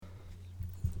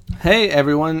Hey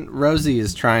everyone, Rosie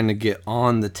is trying to get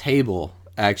on the table,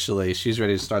 actually. She's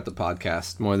ready to start the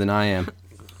podcast more than I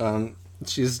am.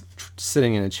 She's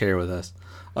sitting in a chair with us.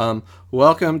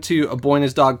 Welcome to A Boy and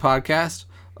His Dog podcast.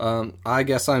 I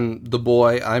guess I'm the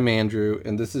boy, I'm Andrew,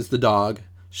 and this is the dog.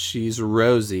 She's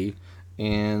Rosie,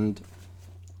 and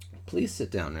please sit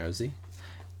down, Rosie.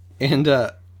 And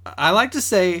I like to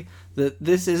say that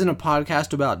this isn't a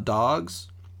podcast about dogs.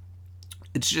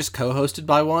 It's just co-hosted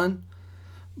by one.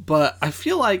 But I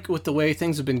feel like with the way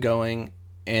things have been going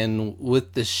and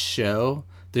with this show,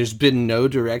 there's been no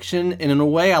direction. And in a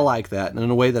way, I like that. And in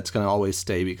a way, that's going to always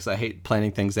stay because I hate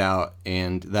planning things out.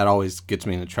 And that always gets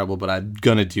me into trouble. But I'm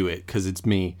going to do it because it's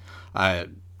me.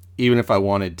 Even if I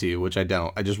wanted to, which I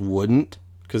don't. I just wouldn't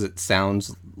because it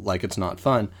sounds like it's not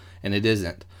fun. And it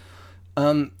isn't.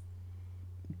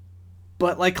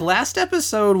 But, like, last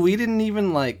episode, we didn't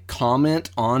even, like,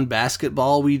 comment on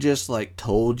basketball. We just, like,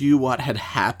 told you what had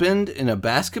happened in a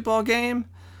basketball game.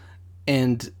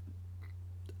 And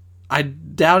I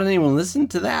doubt anyone listened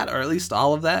to that, or at least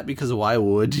all of that, because why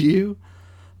would you?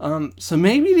 So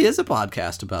maybe it is a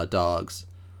podcast about dogs.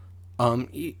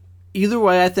 Either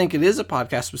way, I think it is a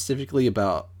podcast specifically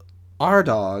about our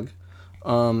dog.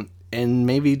 And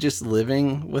maybe just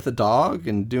living with a dog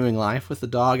and doing life with a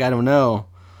dog. I don't know.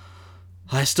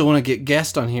 I still want to get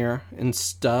guests on here and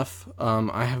stuff.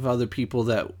 I have other people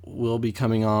that will be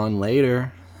coming on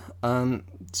later.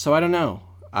 So I don't know.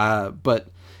 But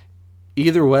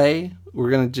either way,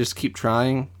 we're going to just keep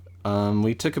trying.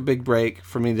 We took a big break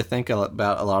for me to think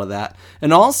about a lot of that.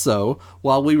 And also,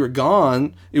 while we were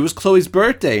gone, it was Chloe's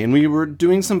birthday, and we were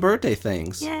doing some birthday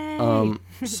things. Yay!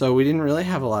 So we didn't really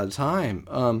have a lot of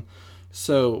time.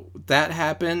 So that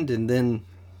happened, and then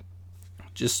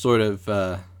just sort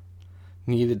of...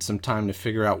 needed some time to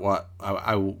figure out what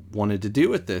I wanted to do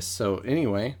with this. So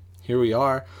anyway, here we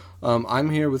are. I'm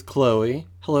here with Chloe.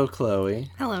 Hello,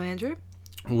 Chloe. Hello, Andrew.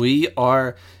 We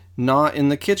are not in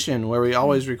the kitchen where we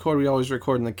always record. We always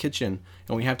record in the kitchen.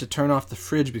 And we have to turn off the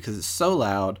fridge because it's so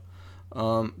loud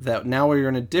that now we're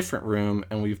in a different room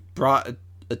and we've brought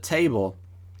a table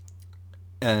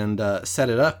and set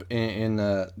it up in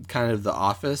kind of the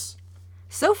office.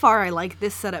 So far, I like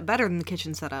this setup better than the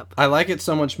kitchen setup. I like it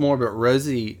so much more, but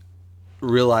Rosie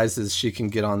realizes she can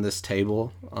get on this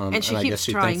table, and she I keeps guess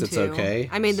she trying thinks to. it's okay.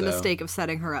 I made the mistake of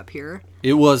setting her up here.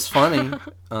 It was funny.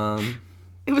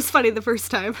 It was funny the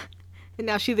first time, and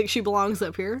now she thinks she belongs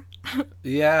up here.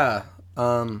 Yeah.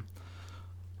 Wow.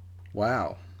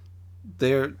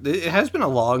 It has been a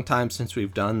long time since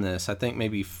we've done this. I think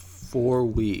maybe 4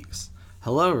 weeks.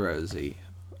 Hello, Rosie.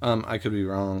 I could be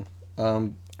wrong.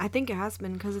 I think it has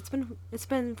been because it's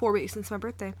been 4 weeks since my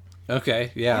birthday.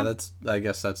 Okay, yeah. I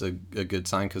guess that's a good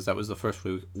sign because that was the first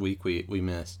week we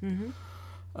missed.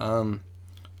 Mm-hmm.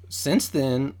 Since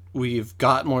then, we've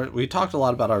got more. We talked a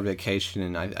lot about our vacation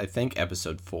in I think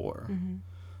episode 4.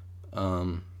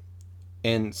 Mm-hmm.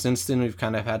 And since then, we've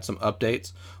kind of had some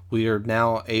updates. We are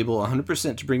now able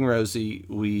 100% to bring Rosie.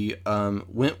 We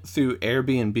went through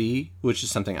Airbnb, which is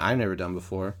something I've never done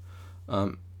before.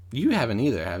 You haven't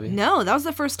either, have you? No, that was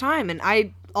the first time, and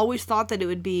I always thought that it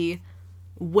would be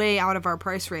way out of our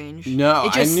price range. No,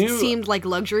 it just seemed like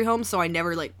luxury home, so I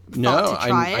never thought to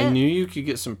try it. I knew you could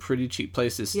get some pretty cheap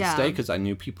places to stay because I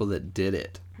knew people that did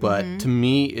it. But to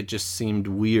me, it just seemed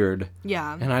weird.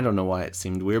 Yeah. And I don't know why it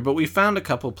seemed weird, but we found a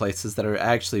couple places that are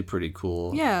actually pretty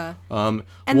cool. Yeah. And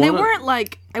they weren't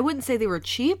like, I wouldn't say they were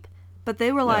cheap, but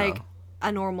they were like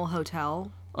a normal hotel.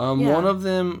 One of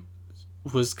them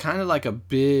was kind of like a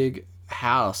big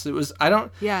house. It was, I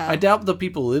doubt the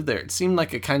people live there. It seemed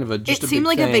like a kind of a It seemed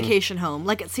like a vacation home.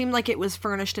 Like, it seemed like it was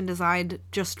furnished and designed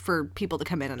just for people to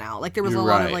come in and out. Like, there was a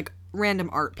lot of, like, random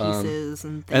art pieces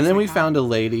and things. And then like we that. found a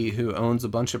lady who owns a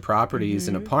bunch of properties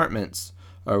and apartments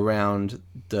around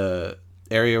the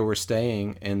area we're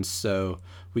staying, and so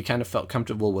we kind of felt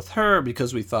comfortable with her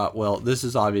because we thought, well, this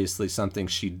is obviously something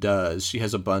she does. She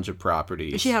has a bunch of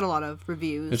properties. She had a lot of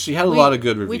reviews. And she had a lot of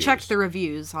good reviews. We checked the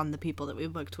reviews on the people that we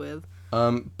booked with.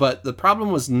 But the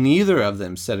problem was neither of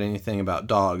them said anything about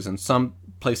dogs, and some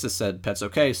places said pets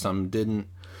okay, some didn't.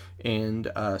 And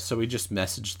so we just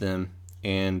messaged them,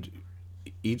 and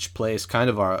each place, kind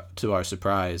of to our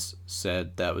surprise,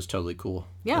 said that was totally cool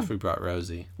if we brought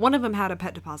Rosie. One of them had a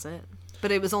pet deposit.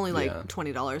 But it was only like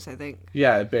 $20, I think.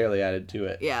 Yeah, it barely added to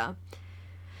it. Yeah.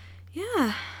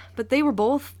 Yeah. But they were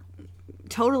both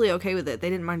totally okay with it. They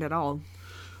didn't mind at all.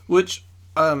 Which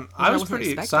I was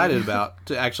pretty excited about,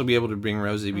 to actually be able to bring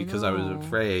Rosie because I was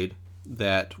afraid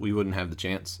that we wouldn't have the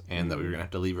chance and that we were going to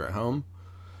have to leave her at home.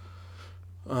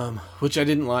 Which I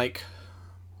didn't like.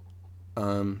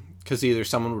 Because either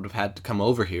someone would have had to come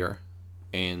over here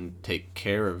and take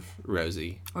care of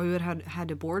Rosie. Or we would have had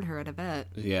to board her at a vet.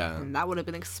 Yeah. And that would have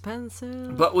been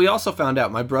expensive. But we also found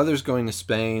out my brother's going to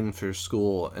Spain for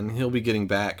school, and he'll be getting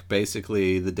back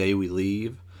basically the day we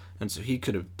leave, and so he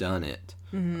could have done it.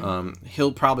 Mm-hmm.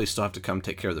 He'll probably still have to come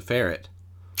take care of the ferret.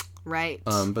 Right.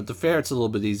 But the ferret's a little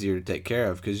bit easier to take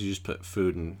care of because you just put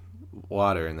food and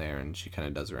water in there, and she kind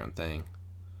of does her own thing.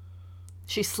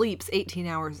 She sleeps 18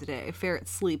 hours a day.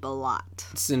 Ferrets sleep a lot.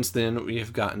 Since then, we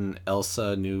have gotten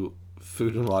Elsa new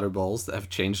food and water bowls that have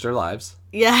changed our lives.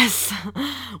 Yes.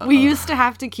 We used to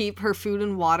have to keep her food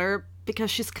and water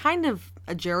because she's kind of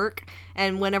a jerk,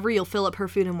 and whenever you'll fill up her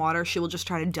food and water, she will just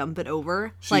try to dump it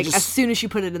over. As soon as you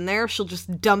put it in there, she'll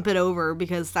just dump it over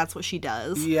because that's what she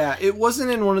does. Yeah, it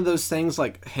wasn't in one of those things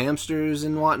like hamsters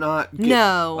and whatnot.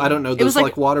 No. I don't know, those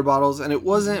like water bottles, and it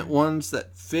wasn't ones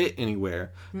that fit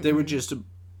anywhere. They were just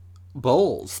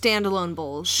bowls. Standalone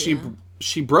bowls.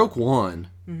 She broke one,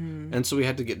 and so we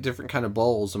had to get different kind of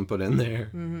bowls and put in there.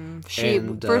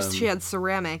 Mm-hmm. First she had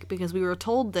ceramic because we were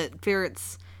told that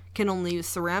ferrets can only use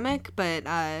ceramic, but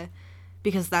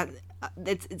because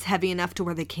it's heavy enough to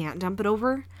where they can't dump it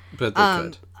over. But they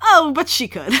could. Oh, but she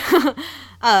could.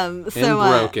 And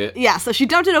broke it. Yeah, so she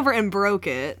dumped it over and broke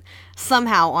it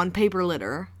somehow on paper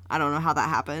litter. I don't know how that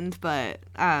happened, but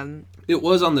it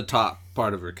was on the top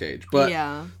part of her cage, but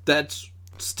yeah, that's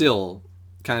still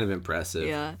kind of impressive.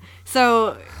 Yeah.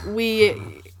 So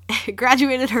we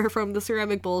graduated her from the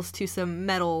ceramic bowls to some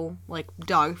metal like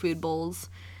dog food bowls.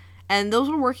 And those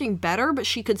were working better, but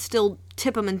she could still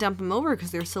tip them and dump them over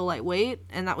because they're so lightweight.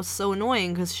 And that was so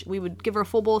annoying because we would give her a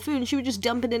full bowl of food and she would just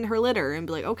dump it in her litter and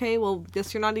be like, okay, well,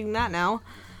 guess you're not eating that now.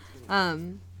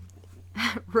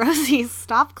 Rosie,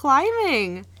 stop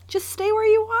climbing. Just stay where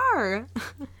you are.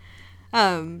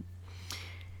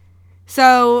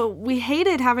 So we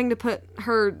hated having to put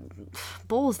her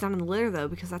bowls down in the litter, though,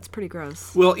 because that's pretty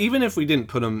gross. Well, even if we didn't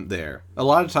put them there, a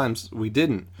lot of times we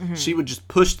didn't. Mm-hmm. She would just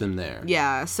push them there.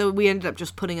 Yeah, so we ended up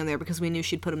just putting them there because we knew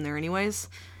she'd put them there anyways.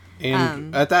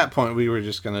 And at that point, we were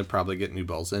just going to probably get new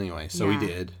bowls anyway, so we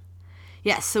did.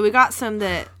 Yes, so we got some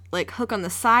that like hook on the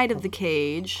side of the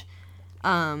cage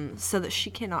so that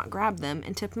she cannot grab them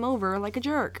and tip them over like a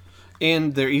jerk.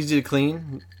 And they're easy to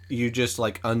clean. You just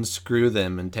like unscrew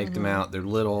them and take them out. They're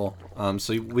little.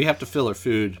 So we have to fill her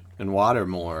food and water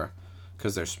more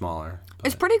because they're smaller. But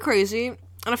it's pretty crazy. And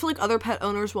I feel like other pet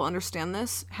owners will understand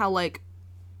this. How like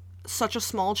such a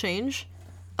small change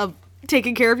of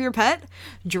taking care of your pet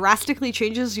drastically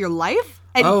changes your life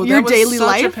and your daily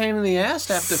life. Such a pain in the ass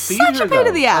to have to feed her. Such a pain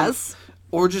in the ass.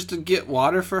 Or just to get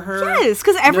water for her. Yes,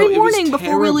 because every morning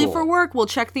before we leave for work, we'll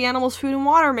check the animal's food and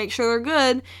water, make sure they're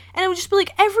good. And it would just be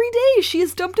like, every day she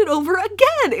has dumped it over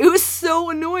again. It was so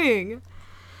annoying.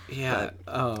 Yeah.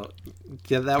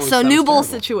 Yeah, that was so new bowl terrible.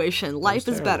 Situation. Life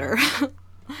is better.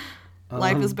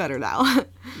 Life is better now.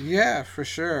 Yeah, for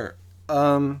sure.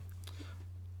 I'm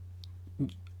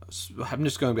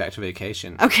just going back to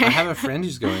vacation. Okay. I have a friend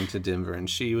who's going to Denver, and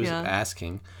she was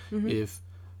asking if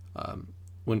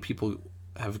when people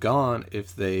have gone,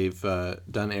 if they've done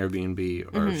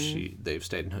Airbnb or if they've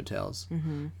stayed in hotels.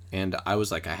 And I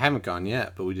was like, I haven't gone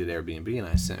yet, but we did Airbnb, and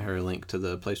I sent her a link to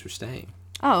the place we're staying.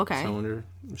 Oh, okay. So I wonder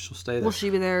if she'll stay there. Will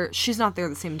she be there? She's not there at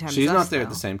the same time as us, She's not there though. at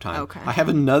the same time. Okay. I have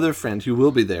another friend who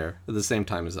will be there at the same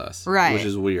time as us. Right. Which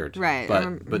is weird. Right.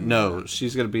 But no,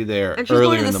 she's going to be there and she's earlier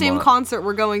going to in the the same month. concert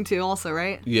we're going to also,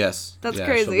 right? Yes. That's yeah,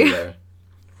 crazy. She'll be there.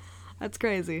 That's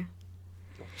crazy.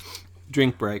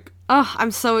 Drink break. Oh, I'm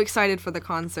so excited for the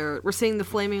concert. We're seeing the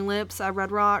Flaming Lips at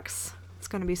Red Rocks. It's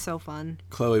going to be so fun.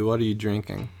 Chloe, what are you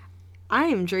drinking? I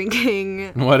am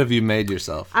drinking... What have you made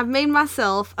yourself? I've made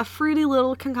myself a fruity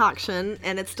little concoction,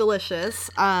 and it's delicious.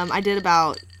 I did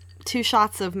about 2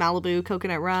 shots of Malibu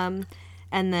coconut rum,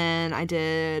 and then I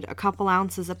did a couple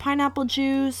ounces of pineapple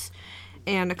juice,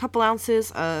 and a couple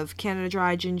ounces of Canada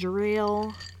Dry ginger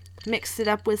ale. Mixed it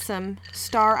up with some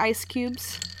Star ice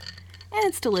cubes, and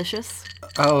it's delicious.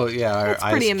 Oh, yeah. It's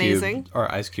pretty amazing. Our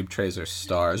ice cube trays are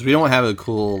stars. We don't have a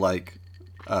cool, like...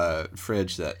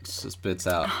 fridge that spits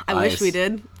out I ice. wish we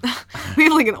did. We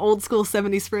have like an old school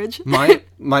 70s fridge.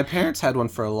 My parents had one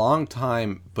for a long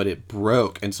time, but it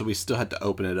broke, and so we still had to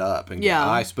open it up and get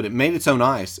ice, but it made its own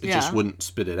ice. It just wouldn't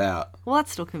spit it out. Well,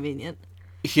 that's still convenient.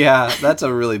 Yeah, that's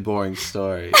a really boring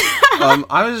story. I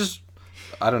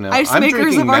don't know. Ice I'm makers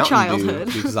drinking of our Mountain childhood.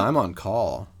 Dew because I'm on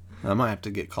call. I might have to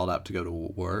get called out to go to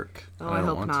work. Oh, I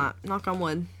hope not. Knock on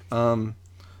wood.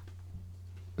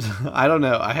 I don't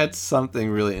know. I had something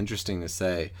really interesting to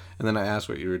say, and then I asked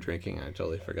what you were drinking, and I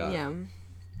totally forgot. Yeah.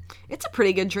 It's a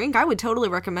pretty good drink. I would totally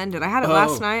recommend it. I had it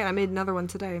last night. I made another one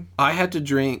today. I had to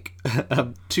drink a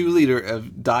 2 liter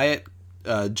of Diet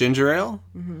ginger ale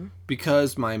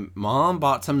because my mom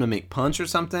bought some to make punch or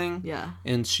something. Yeah.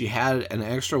 And she had an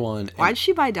extra one. Why'd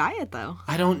she buy diet, though?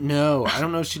 I don't know. I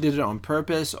don't know if she did it on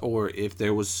purpose or if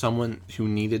there was someone who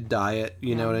needed diet.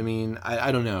 You know what I mean?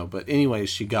 I don't know. But anyway,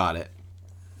 she got it.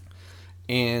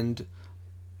 And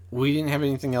we didn't have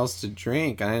anything else to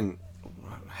drink. I didn't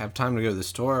have time to go to the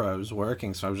store. I was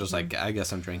working, so I was just like, I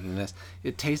guess I'm drinking this.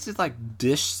 It tasted like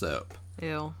dish soap.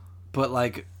 Ew. But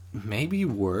like maybe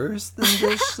worse than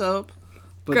dish soap.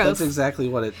 But Gross. that's exactly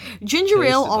what it Ginger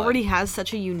ale tasted like. already has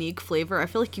such a unique flavor. I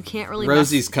feel like you can't really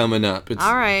Rosie's coming up. It's,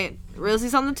 All right.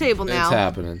 Rosie's on the table now. It's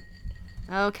happening.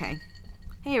 Okay.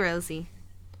 Hey, Rosie.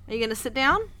 Are you going to sit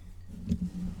down?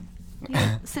 You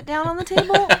gonna sit down on the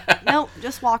table? Nope,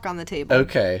 just walk on the table.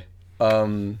 Okay.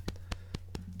 Oh,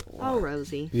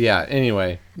 Rosie. Yeah,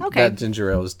 anyway. Okay. That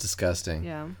ginger ale is disgusting.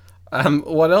 Yeah.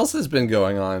 What else has been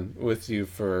going on with you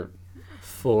for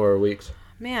 4 weeks?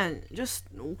 Man, just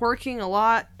working a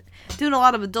lot, doing a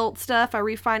lot of adult stuff. I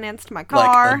refinanced my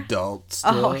car. Like adult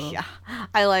stuff? Oh, yeah.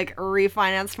 I,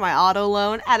 refinanced my auto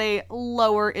loan at a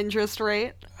lower interest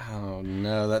rate. Oh,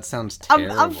 no, that sounds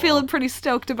terrible. I'm feeling pretty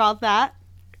stoked about that.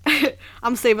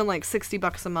 I'm saving,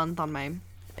 $60 a month on my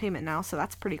payment now, so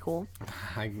that's pretty cool.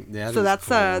 So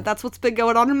that's what's been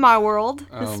going on in my world.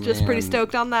 Oh, It's just pretty man.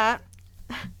 stoked on that.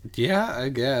 Yeah, I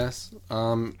guess.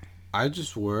 I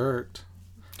just worked.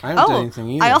 I haven't done anything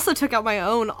either. I also took out my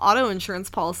own auto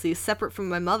insurance policy separate from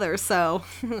my mother, so...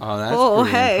 Oh, that's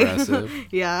pretty impressive.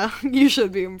 Yeah, you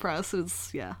should be impressed.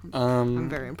 I'm Um,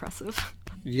 very impressive.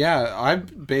 yeah,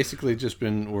 I've basically just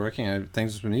been working.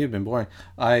 Things for me have been boring.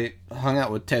 I hung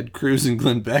out with Ted Cruz and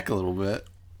Glenn Beck a little bit.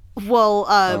 Well,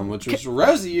 Which was,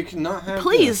 Rosie, you cannot have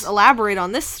please this. elaborate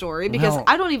on this story, because Well,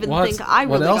 I don't even think I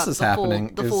what really else got is the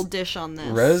happening full is dish on this.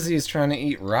 Rosie's trying to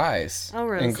eat rice Oh,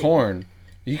 Rosie. and corn.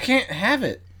 You can't have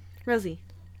it. Rosie,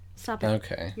 stop it.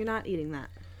 Okay. You're not eating that.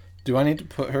 Do I need to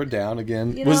put her down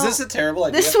again? You Was know, this a terrible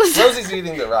idea? this was- Rosie's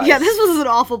eating the rice. Yeah, this was an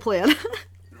awful plan.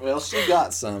 Well, she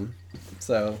got some.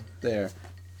 So, there.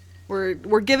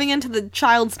 We're giving in to the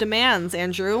child's demands,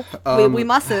 Andrew. We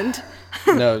mustn't.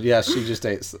 No, yeah, she just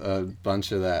ate a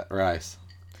bunch of that rice.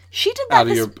 She did that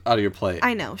Out of your plate.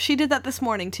 I know. She did that this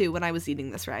morning, too, when I was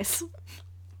eating this rice.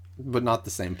 But not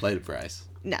the same plate of rice.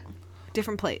 No.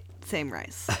 Different plate. Same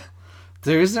rice.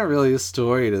 There isn't really a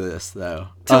story to this, though.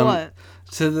 To what?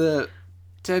 To the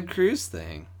Ted Cruz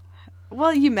thing.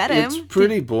 Well, you met him. It's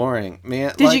pretty boring,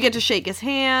 man. Did you get to shake his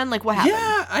hand? What happened?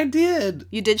 Yeah, I did.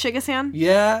 You did shake his hand?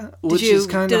 Yeah, which is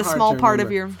kind of Did a small part of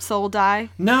your soul die?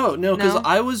 No, because No?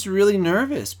 I was really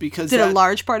nervous because Did a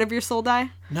large part of your soul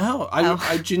die? No,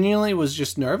 I genuinely was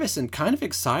just nervous and kind of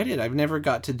excited. I've never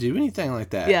got to do anything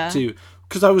like that. Yeah.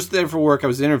 Because I was there for work. I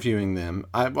was interviewing them.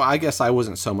 I guess I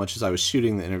wasn't so much as I was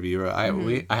shooting the interview. I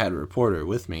had a reporter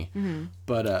with me. Mm-hmm.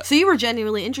 But so you were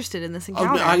genuinely interested in this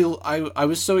encounter. I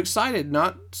was so excited,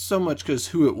 not so much because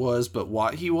who it was, but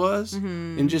what he was.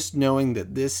 And just knowing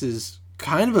that this is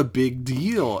kind of a big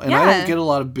deal. And I don't get a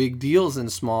lot of big deals in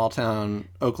small town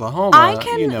Oklahoma.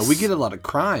 We get a lot of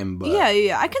crime. But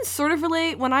Yeah. I can sort of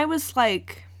relate. When I was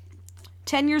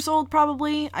 10 years old,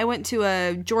 probably, I went to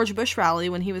a George Bush rally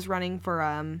when he was running for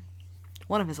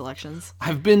one of his elections.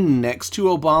 I've been next to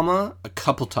Obama a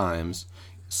couple times.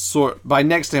 By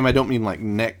next to him, I don't mean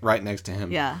right next to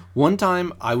him. Yeah. One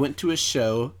time, I went to a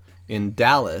show in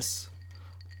Dallas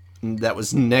that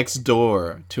was next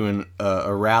door to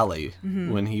a rally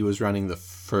when he was running the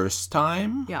first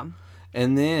time. Yeah.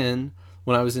 And then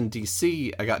when I was in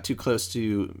D.C., I got too close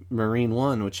to Marine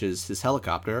One, which is his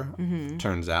helicopter,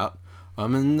 turns out.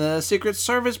 And the Secret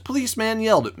Service policeman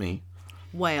yelled at me.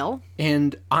 Well.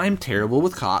 And I'm terrible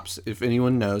with cops, if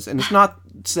anyone knows. And it's not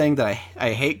saying that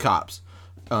I hate cops.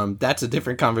 That's a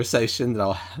different conversation that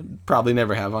I'll probably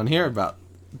never have on here about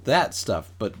that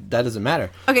stuff. But that doesn't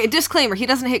matter. Okay, disclaimer. He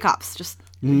doesn't hate cops.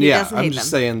 I'm just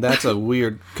saying that's a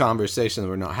weird conversation that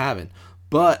we're not having.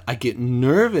 But I get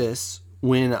nervous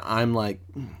when I'm,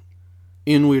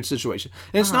 in weird situations.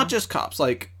 And it's not just cops.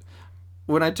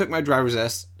 When I took my driver's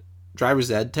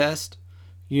ed test,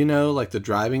 the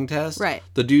driving test. Right.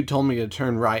 The dude told me to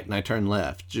turn right and I turned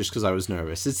left just because I was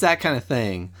nervous. It's that kind of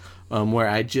thing where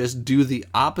I just do the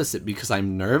opposite because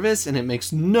I'm nervous and it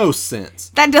makes no sense.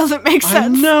 That doesn't make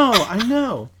sense. I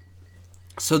know.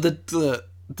 So the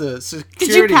security...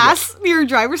 Did you pass your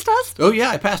driver's test? Oh, yeah,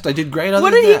 I passed. I did great.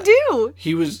 What did he do?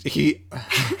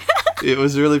 It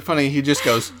was really funny. He just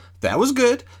goes, that was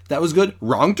good.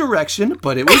 Wrong direction,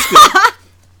 but it was good.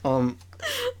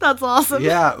 That's awesome.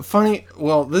 Yeah, funny.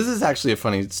 Well, this is actually a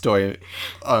funny story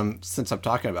since I'm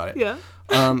talking about it. Yeah.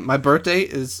 My birthday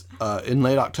is in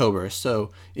late October,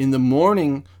 so in the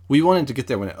morning, we wanted to get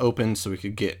there when it opened so we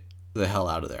could get the hell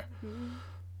out of there.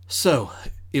 So,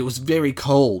 it was very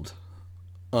cold.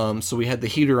 So we had the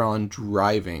heater on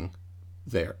driving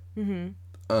there.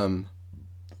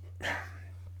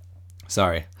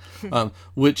 Sorry.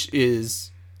 Which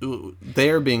is,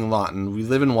 there being Lawton, we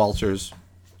live in Walters.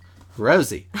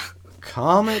 Rosie,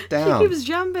 calm it down. He keeps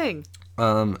jumping.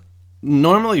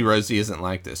 Normally Rosie isn't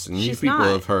like this, and you She's people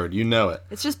not. have heard. You know it.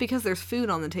 It's just because there's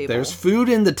food on the table. There's food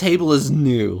in the table is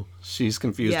new. She's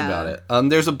confused Yeah. about it.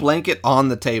 There's a blanket on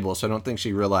the table, so I don't think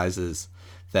she realizes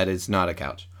that it's not a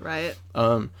couch. Right.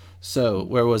 So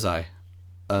where was I?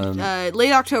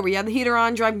 Late October. You had the heater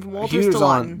on, driving from Walters Here's to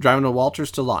Lawton. driving to Walters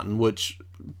to Lawton, which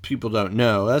people don't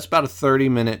know. That's about a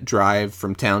 30-minute drive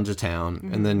from town to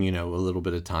town, and then, a little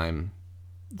bit of time,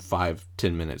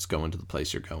 5-10 minutes going to the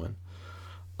place you're going.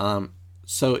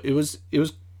 So it was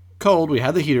cold. We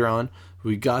had the heater on.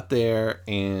 We got there,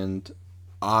 and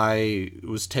I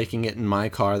was taking it in my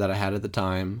car that I had at the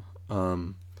time.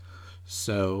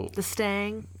 So The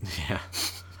Stang. yeah.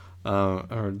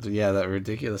 That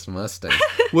ridiculous Mustang,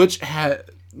 which I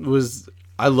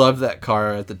loved that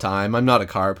car at the time. I'm not a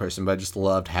car person, but I just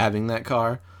loved having that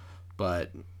car.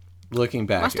 But looking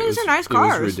back, Mustangs are nice It was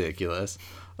cars. ridiculous.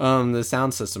 The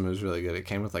sound system was really good. It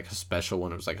came with like a special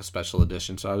one. It was like a special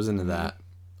edition, so I was into that.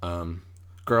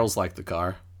 Girls liked the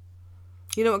car.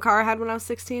 You know what car I had when I was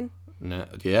 16? No,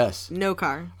 yes. No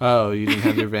car. Oh, you didn't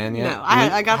have your van yet? No,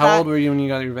 I got How that. old were you when you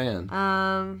got your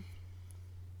van?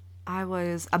 I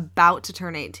was about to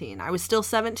turn 18. I was still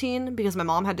 17 because my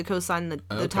mom had to co-sign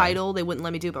the title. They wouldn't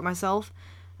let me do it by myself.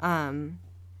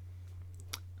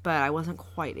 But I wasn't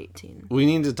quite 18. We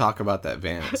need to talk about that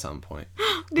van at some point.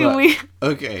 Do we?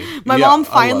 Okay. My Yeah, mom I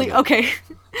finally, love it. okay.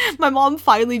 My mom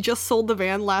finally just sold the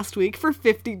van last week for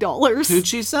 $50. Who'd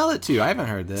she sell it to? I haven't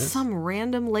heard this. Some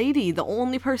random lady. The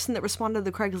only person that responded to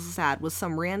the Craigslist ad was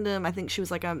some random, I think she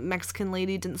was like a Mexican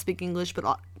lady, didn't speak English,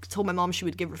 but told my mom she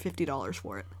would give her $50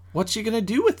 for it. What's she gonna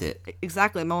do with it?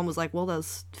 Exactly. My mom was like, well,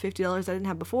 that's $50 I didn't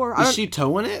have before. Is she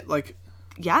towing it? Like,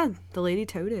 Yeah, the lady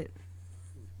towed it.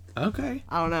 okay.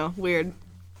 I don't know. Weird.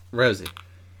 Rosie.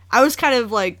 I was kind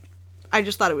of like, I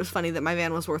just thought it was funny that my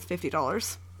van was worth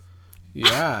 $50.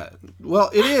 Yeah. Well,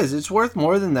 it is. It's worth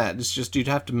more than that. It's just you'd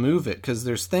have to move it because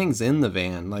there's things in the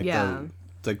van, like Yeah.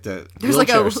 the There's like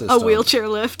wheelchair a system. wheelchair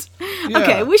lift.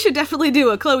 Okay, we should definitely do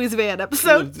a Chloe's van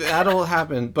episode. That'll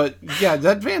happen, but yeah,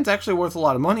 that van's actually worth a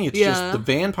lot of money. It's just Yeah. the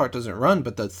van part doesn't run,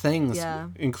 but the things Yeah.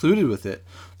 included with it.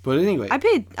 But anyway, I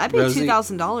paid Rosie,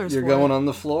 $2,000 You're for going it. on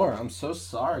the floor. I'm so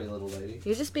sorry, little lady.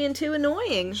 You're just being too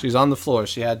annoying. She's on the floor.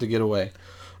 She had to get away.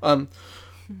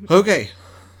 Okay.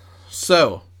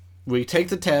 So, we take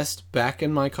the test back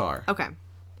in my car. Okay,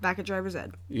 back at driver's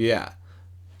ed. Yeah.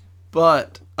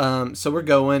 But, so we're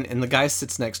going, and the guy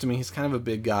sits next to me. He's kind of a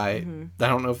big guy. I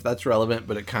don't know if that's relevant,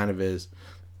 but it kind of is.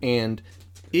 And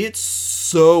it's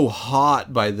so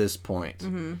hot by this point.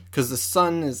 Because the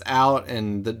sun is out,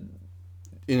 and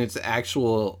it's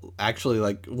actually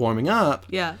like warming up.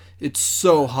 Yeah. It's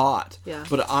so hot. Yeah.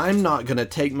 But I'm not going to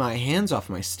take my hands off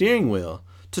my steering wheel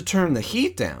to turn the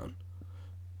heat down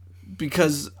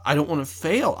because I don't want to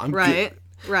fail. Right.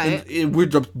 Right. We're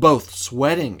both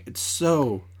sweating. It's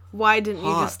so Why didn't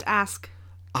you hot. just ask?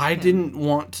 I didn't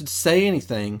want to say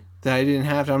anything that I didn't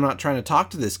have to. I'm not trying to talk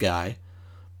to this guy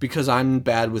because I'm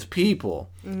bad with people.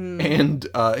 And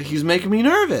he's making me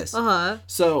nervous. Uh-huh.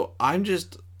 So I'm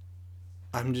just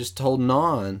holding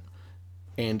on,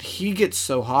 and he gets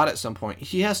so hot at some point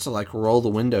he has to like roll the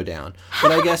window down.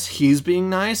 But I guess he's being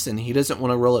nice and he doesn't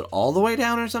want to roll it all the way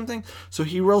down or something. So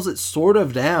he rolls it sort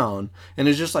of down and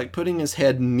is just like putting his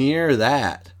head near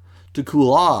that to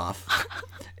cool off.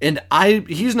 And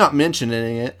he's not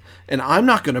mentioning it, and I'm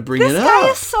not going to bring This it guy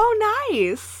up. is so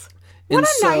nice. What And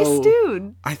a nice so,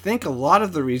 dude. I think a lot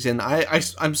of the reason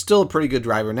I'm still a pretty good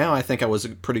driver now. I think I was a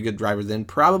pretty good driver then.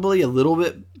 Probably a little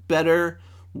bit better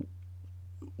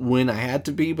when I had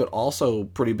to be, but also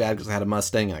pretty bad because I had a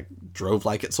Mustang. I drove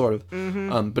like it, sort of.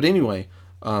 But anyway,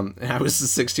 and I was a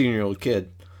 16-year-old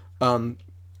kid.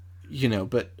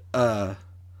 But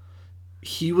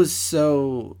he was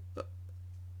so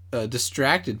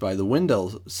distracted by the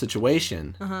window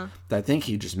situation that I think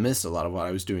he just missed a lot of what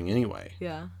I was doing anyway.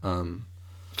 Yeah.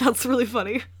 That's really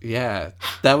funny. Yeah,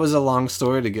 that was a long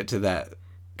story to get to that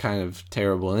kind of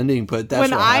terrible ending, but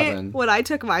that's what happened. When I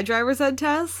took my driver's ed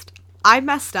test, I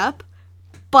messed up,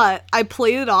 but I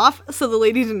played it off so the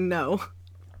lady didn't know.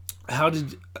 How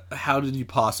did you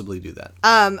possibly do that?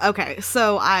 Okay,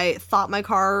 so I thought my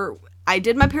car, I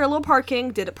did my parallel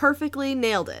parking, did it perfectly,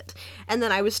 nailed it. And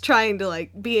then I was trying to,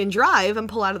 like, be in drive and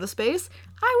pull out of the space.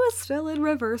 I was still in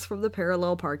reverse from the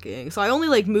parallel parking. So I only,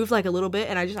 like, moved, like, a little bit,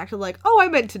 and I just acted like, oh, I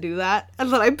meant to do that.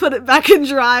 And then I put it back in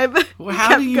drive. Well,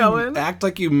 how do you act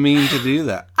like you mean to do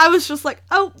that? I was just like,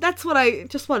 oh, that's what I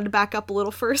just wanted to back up a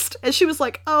little first. And she was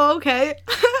like, oh, okay.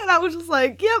 And I was just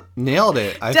like, yep. Nailed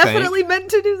it, I Definitely think.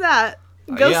 meant to do that.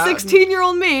 Go Yeah.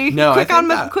 16-year-old me. No, quick I on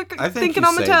think my, thinking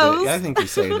on my toes. I think you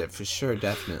saved it for sure,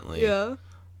 definitely. Yeah.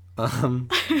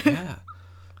 Yeah.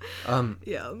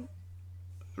 Yeah.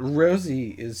 Rosie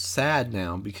is sad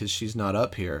now because she's not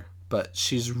up here, but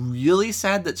she's really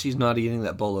sad that she's not eating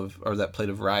that that plate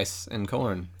of rice and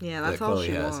corn. Yeah, that's that all Chloe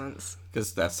she has. wants.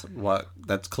 Because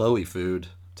that's Chloe food.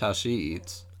 That's how she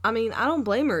eats. I mean, I don't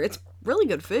blame her. It's really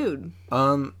good food.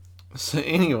 So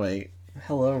anyway,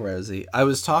 hello, Rosie. I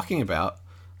was talking about,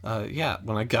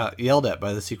 when I got yelled at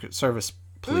by the Secret Service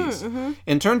police.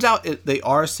 And turns out they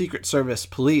are Secret Service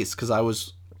police, because I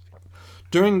was...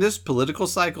 During this political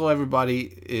cycle,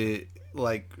 everybody,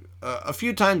 a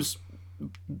few times,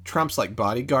 Trump's, like,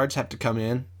 bodyguards have to come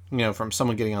in, from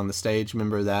someone getting on the stage.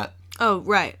 Remember that? Oh,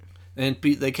 right. And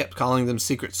they kept calling them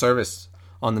Secret Service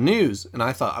on the news. And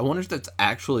I thought, I wonder if that's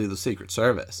actually the Secret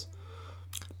Service.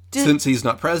 Since he's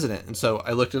not president. And so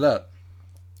I looked it up.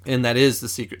 And that is the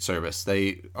Secret Service.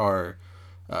 They are,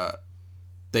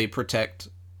 they protect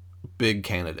big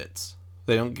candidates.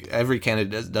 Every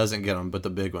candidate doesn't get them, but the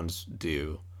big ones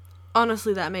do.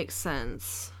 Honestly, that makes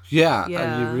sense. Yeah.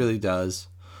 It really does.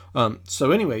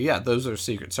 So anyway, those are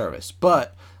Secret Service.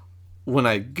 But when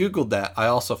I Googled that, I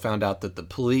also found out that the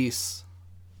police,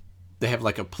 they have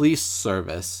like a police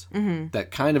service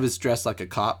that kind of is dressed like a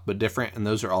cop, but different. And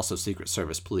those are also Secret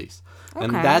Service police. Okay.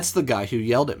 And that's the guy who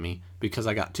yelled at me because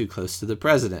I got too close to the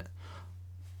president.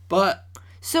 But...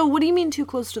 So what do you mean too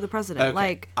close to the president? Okay.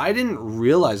 Like, I didn't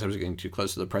realize I was getting too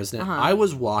close to the president. I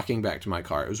was walking back to my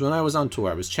car. It was when I was on tour.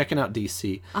 I was checking out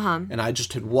DC. And I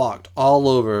just had walked all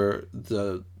over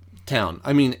the town.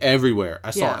 I mean, everywhere. I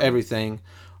saw everything.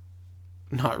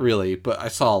 Not really, but I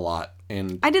saw a lot.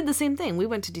 And I did the same thing. We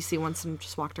went to DC once and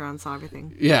just walked around and saw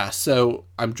everything. Yeah, so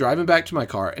I'm driving back to my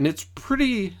car, and it's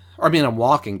pretty... I mean, I'm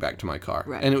walking back to my car.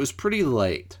 Right. And it was pretty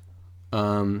late,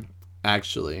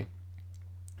 actually.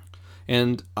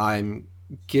 And I'm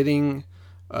getting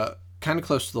kind of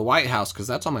close to the White House because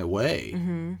that's on my way.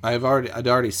 I'd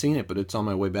already seen it, but it's on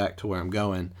my way back to where I'm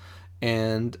going.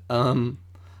 And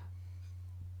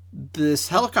this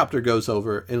helicopter goes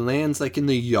over and lands like in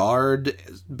the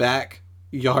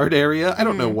backyard area. I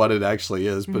don't know what it actually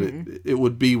is, but it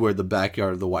would be where the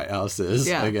backyard of the White House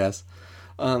is, I guess.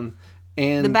 And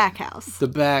the back house. The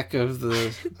back of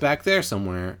the back there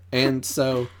somewhere. And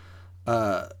so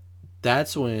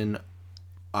that's when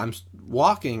I'm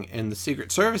walking, and the Secret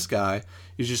Service guy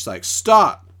is just like,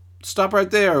 stop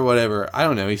right there, or whatever. I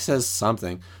don't know. He says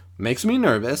something. Makes me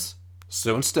nervous.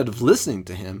 So instead of listening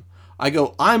to him, I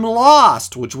go, I'm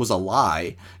lost, which was a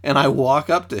lie, and I walk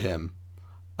up to him.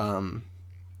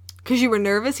 Because you were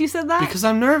nervous, you said that? Because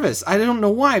I'm nervous. I don't know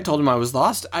why I told him I was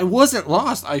lost. I wasn't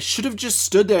lost. I should have just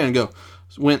stood there and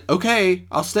went, okay,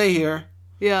 I'll stay here.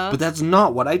 Yeah. But that's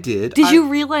not what I did. Did you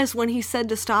realize when he said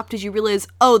to stop, did you realize,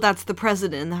 oh, that's the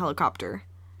president in the helicopter?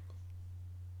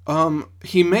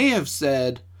 He may have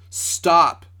said,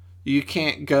 stop, you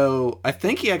can't go. I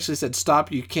think he actually said,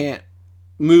 stop, you can't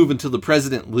move until the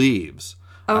president leaves.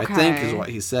 Okay. I think is what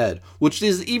he said. Which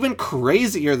is even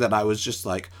crazier that I was just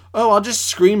like, oh, I'll just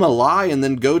scream a lie and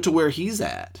then go to where he's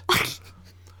at.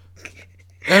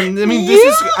 And I mean,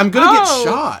 I'm going to get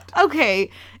shot.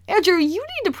 Okay. Andrew, you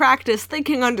need to practice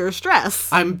thinking under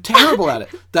stress. I'm terrible at it.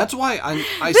 That's why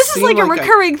This is like a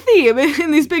recurring theme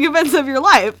in these big events of your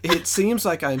life. It seems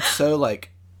like I'm so like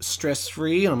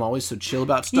stress-free and I'm always so chill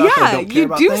about stuff. Yeah, I don't care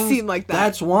about you do things. seem like that.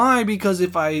 That's why, because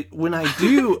when I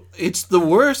do, it's the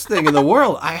worst thing in the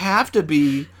world. I have to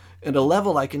be at a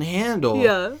level I can handle.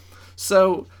 Yeah.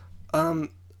 So,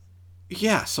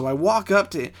 so I walk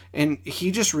up to, and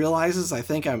he just realizes, I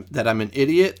think that I'm an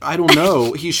idiot. I don't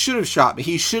know. He should have shot me.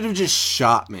 He should have just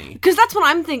shot me. Because that's what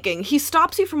I'm thinking. He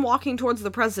stops you from walking towards the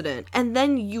president, and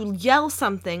then you yell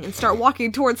something and start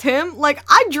walking towards him. Like,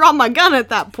 I'd draw my gun at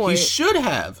that point. He should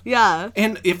have. Yeah.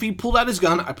 And if he pulled out his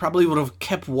gun, I probably would have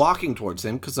kept walking towards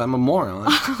him because I'm a moron.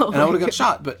 And I would have got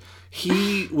shot. But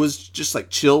he was just, like,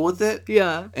 chill with it.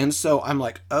 Yeah. And so I'm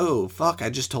like, oh, fuck, I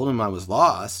just told him I was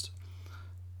lost.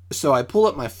 So I pull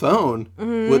up my phone,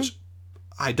 which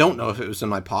I don't know if it was in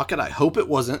my pocket. I hope it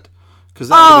wasn't, because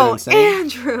that would have been insane.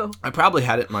 Andrew! I probably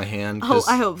had it in my hand. Oh,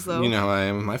 I hope so. You know how I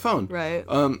am with my phone. Right.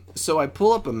 So I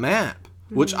pull up a map,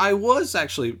 which I was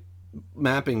actually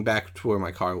mapping back to where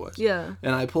my car was. Yeah.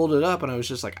 And I pulled it up, and I was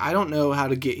just like, I don't know how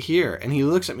to get here. And he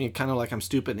looks at me kind of like I'm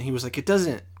stupid, and he was like, it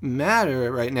doesn't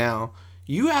matter right now.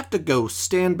 You have to go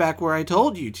stand back where I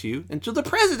told you to until the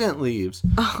president leaves.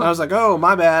 Oh. I was like, oh,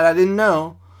 my bad. I didn't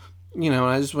know. You know,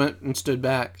 and I just went and stood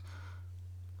back.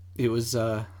 It was,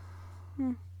 Did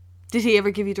he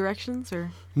ever give you directions,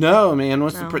 or? No, man.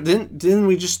 Then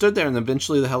we just stood there, and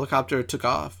eventually the helicopter took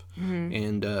off. Mm-hmm.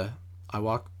 And I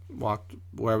walked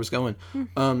where I was going.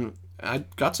 I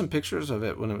got some pictures of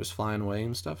it when it was flying away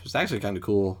and stuff. It's actually kind of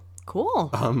cool. Cool.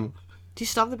 Do you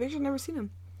stop the picture? Never seen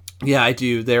them. Yeah, I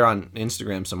do. They're on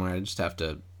Instagram somewhere. I just have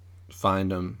to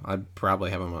find them. I'd probably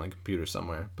have them on a computer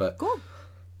somewhere. But cool.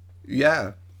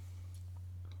 Yeah.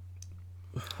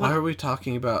 Why are we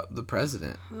talking about the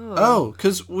president? Oh,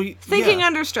 because we... Thinking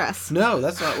under stress. No,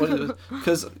 that's not what it was.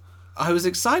 Because I was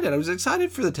excited. I was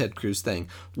excited for the Ted Cruz thing.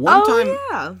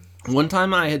 One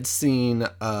time I had seen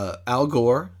Al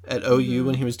Gore at OU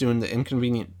when he was doing the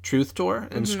Inconvenient Truth Tour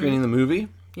and screening the movie.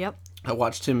 Yep. I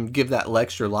watched him give that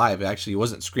lecture live. Actually, he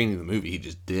wasn't screening the movie. He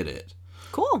just did it.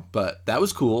 Cool. But that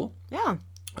was cool. Yeah.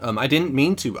 I didn't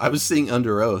mean to. I was seeing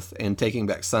Under Oath and Taking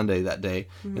Back Sunday that day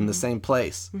in the same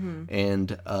place. Mm-hmm. And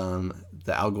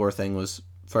the Al Gore thing was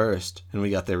first, and we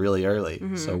got there really early.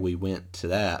 Mm-hmm. So we went to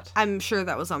that. I'm sure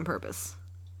that was on purpose.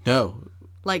 No.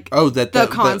 Like, the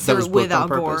concert that was with Al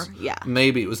Gore. Yeah.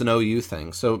 Maybe it was an OU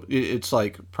thing. So it's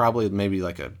like probably maybe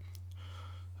like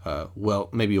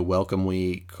maybe a welcome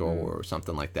week or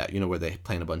something like that. You know, where they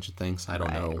plan a bunch of things. I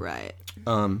don't know. Right.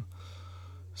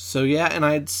 So yeah, and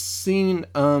I had seen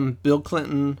Bill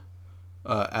Clinton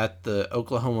at the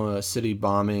Oklahoma City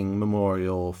bombing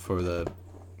memorial for the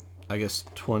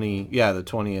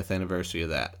 20th anniversary of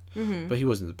that. Mm-hmm. But he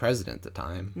wasn't the president at the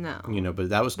time. No. You know, but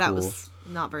that was cool. That was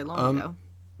not very long ago.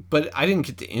 But I didn't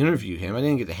get to interview him. I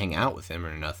didn't get to hang out with him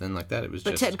or nothing like that. It was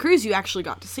But Ted Cruz you actually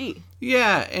got to see.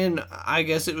 Yeah, and I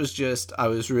guess it was just I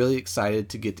was really excited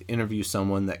to get to interview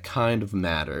someone that kind of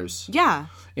matters. Yeah.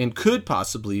 And could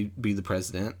possibly be the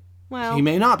president. Well, he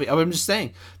may not be. I'm just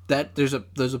saying that there's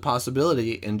a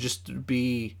possibility, and just to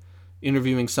be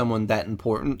interviewing someone that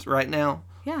important right now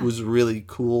was really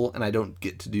cool, and I don't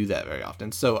get to do that very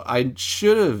often. So I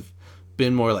should have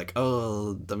been more like,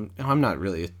 I'm not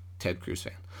really a Ted Cruz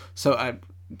fan. So I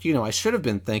should have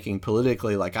been thinking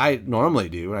politically like I normally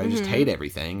do, where I just hate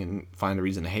everything and find a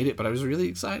reason to hate it. But I was really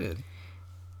excited.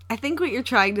 I think what you're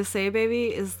trying to say,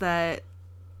 baby, is that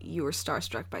you were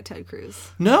starstruck by Ted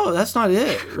Cruz. No, that's not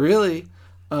it. Really.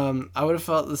 I would have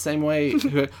felt the same way.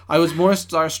 I was more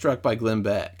starstruck by Glenn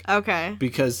Beck. Okay.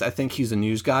 Because I think he's a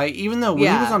news guy. Even though when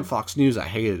he was on Fox News, I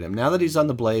hated him. Now that he's on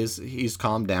The Blaze, he's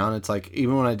calmed down. It's like,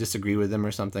 even when I disagree with him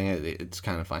or something, it's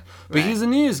kind of fine. But he's a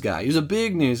news guy. He's a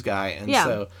big news guy. And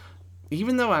so,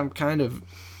 even though I'm kind of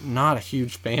not a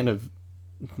huge fan of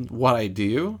what I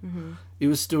do, it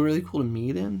was still really cool to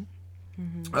meet him.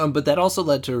 Mm-hmm. But that also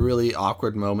led to a really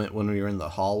awkward moment when we were in the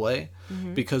hallway,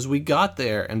 because we got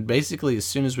there, and basically as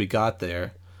soon as we got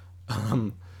there,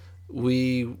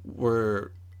 we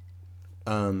were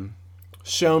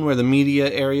shown where the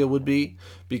media area would be,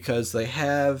 because they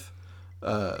have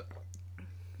on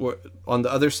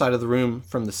the other side of the room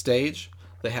from the stage,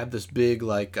 they have this big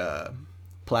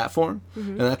platform,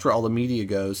 and that's where all the media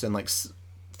goes, and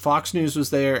Fox News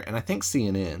was there, and I think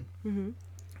CNN,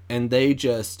 and they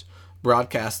just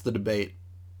broadcast the debate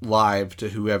live to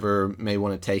whoever may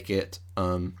want to take it,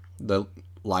 the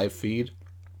live feed,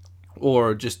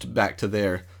 or just back to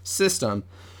their system,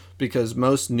 because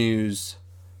most news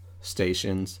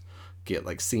stations get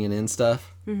CNN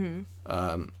stuff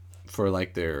for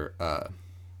their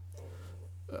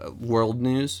world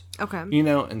news. Okay. You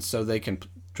know, and so they can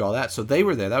draw that. So they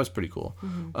were there. That was pretty cool.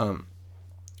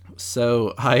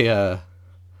 So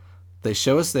they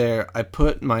show us there. I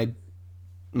put my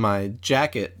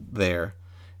jacket there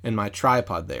and my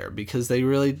tripod there, because they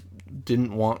really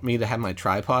didn't want me to have my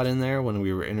tripod in there when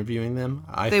we were interviewing them.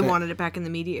 They wanted it back in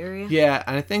the media area? Yeah,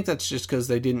 and I think that's just because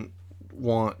they didn't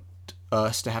want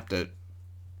us to have to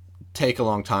take a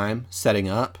long time setting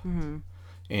up.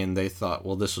 And they thought,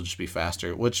 well, this will just be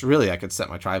faster, which really I could set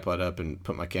my tripod up and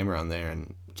put my camera on there.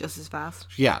 And just as fast?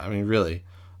 Yeah, I mean, really.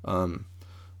 And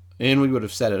we would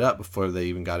have set it up before they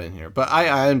even got in here. But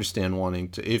I understand wanting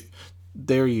to... If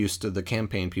they're used to, the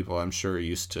campaign people, I'm sure, are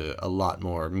used to a lot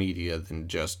more media than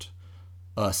just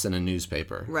us in a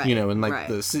newspaper. Right. You know, and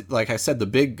like I said, the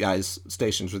big guys'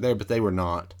 stations were there, but they were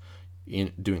not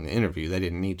doing the interview. They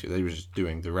didn't need to. They were just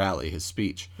doing the rally, his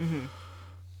speech.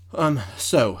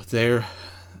 So there,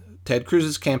 Ted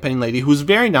Cruz's campaign lady, who was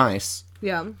very nice.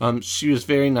 Yeah. She was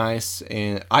very nice,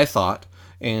 and I thought,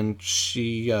 and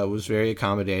she was very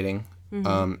accommodating.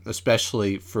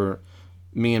 especially for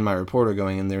me and my reporter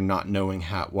going in there not knowing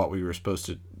what we were supposed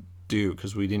to do,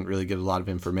 because we didn't really get a lot of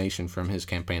information from his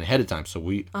campaign ahead of time. So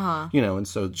we, and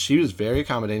so she was very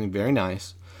accommodating, very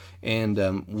nice, and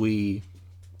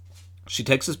she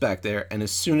takes us back there, and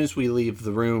as soon as we leave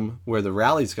the room where the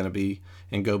rally's going to be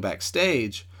and go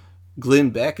backstage,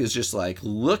 Glenn Beck is just like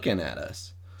looking at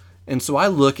us. And so I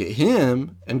look at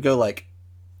him and go like,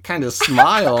 kind of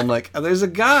smile. I'm like, oh, there's a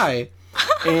guy.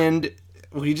 And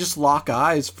we just lock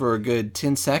eyes for a good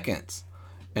 10 seconds.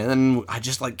 And then I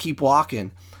just like keep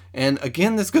walking. And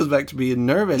again, this goes back to being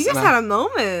nervous. You guys had a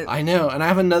moment. I know. And I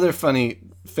have another funny,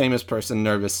 famous person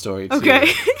nervous story too.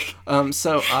 Okay.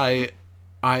 So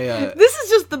this is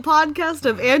just the podcast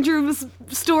of Andrew's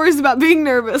stories about being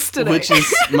nervous today. Which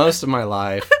is most of my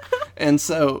life. And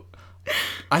so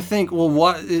I think, well,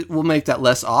 what will make that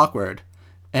less awkward?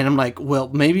 And I'm like, well,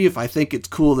 maybe if I think it's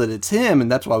cool that it's him,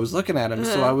 and that's why I was looking at him.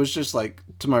 So I was just like,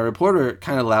 to my reporter,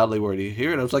 kind of loudly where do you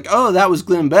hear it? I was like, oh, that was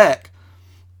Glenn Beck.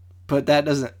 But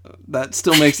that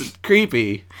still makes it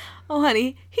creepy. Oh,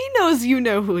 honey, he knows you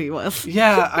know who he was.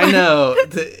 Yeah, I know.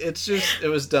 It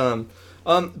was dumb.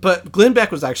 But Glenn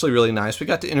Beck was actually really nice. We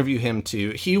got to interview him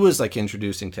too. He was like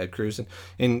introducing Ted Cruz,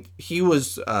 and he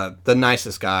was the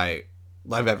nicest guy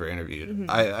I've ever interviewed.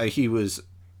 He was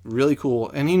really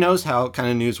cool, and he knows how kind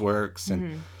of news works,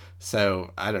 and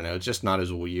so I don't know, just not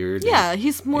as weird. Yeah,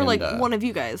 he's more like one of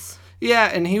you guys. Yeah,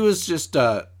 and he was just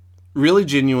really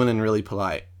genuine and really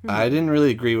polite. I didn't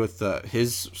really agree with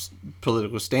his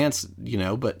political stance,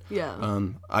 but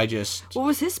I just... What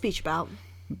was his speech about?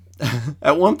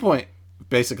 At one point,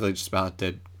 basically just about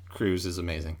Ted Cruz is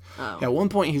amazing. Oh. At one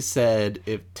point he said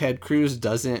if Ted Cruz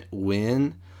doesn't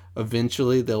win,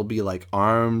 eventually there'll be like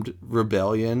armed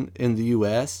rebellion in the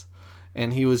U.S.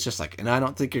 And he was just like, and I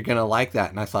don't think you're going to like that.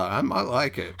 And I thought, I might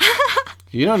like it.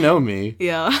 You don't know me.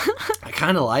 Yeah. I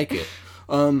kind of like it.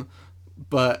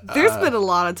 But there's been a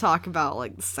lot of talk about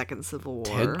like the Second Civil War.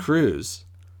 Ted Cruz.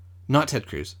 Not Ted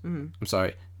Cruz. I'm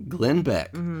sorry. Glenn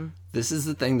Beck. This is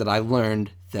the thing that I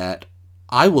learned that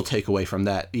I will take away from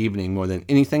that evening more than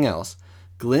anything else.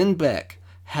 Glenn Beck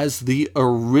has the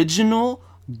original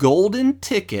golden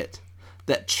ticket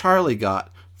that Charlie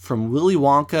got from Willy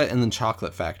Wonka and the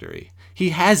Chocolate Factory. He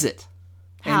has it.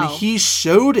 How? And he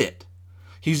showed it.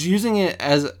 He's using it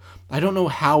as... I don't know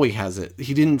how he has it.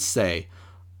 He didn't say.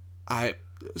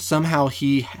 Somehow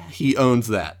he owns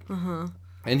that.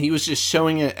 And he was just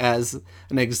showing it as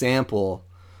an example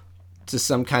to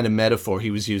some kind of metaphor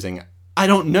he was using. I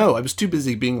don't know. I was too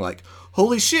busy being like,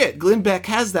 holy shit, Glenn Beck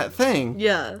has that thing.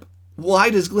 Yeah. Why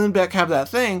does Glenn Beck have that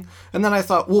thing? And then I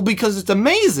thought, well, because it's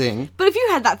amazing. But if you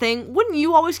had that thing, wouldn't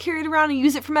you always carry it around and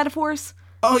use it for metaphors?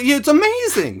 Oh, yeah, it's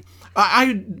amazing.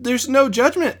 There's no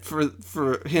judgment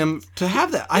for him to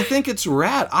have that. I think it's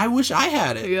rad. I wish I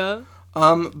had it. Yeah.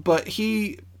 But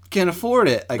he can afford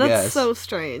it, I guess. That's so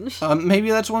strange. Maybe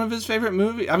that's one of his favorite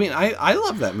movies. I mean, I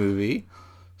love that movie.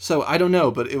 So I don't know,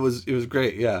 but it was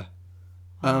great, yeah.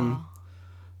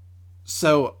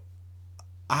 So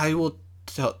I will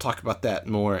talk about that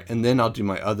more, and then I'll do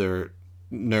my other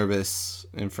nervous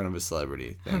in front of a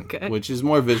celebrity thing, which is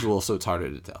more visual, so it's harder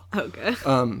to tell. Okay.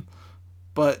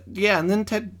 But yeah, and then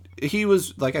Ted, he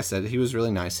was, like I said, he was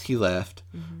really nice. He left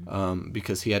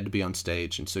because he had to be on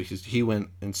stage, and so he went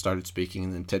and started speaking,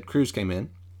 and then Ted Cruz came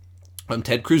in.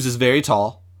 Ted Cruz is very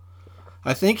tall.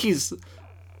 I think he's...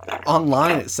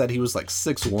 Online it said he was like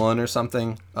 6'1" or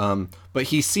something, but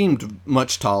he seemed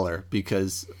much taller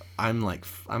because I'm like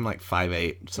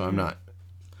 5'8", so I'm not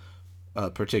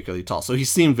particularly tall. So he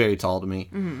seemed very tall to me.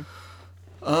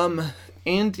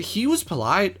 And he was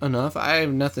polite enough. I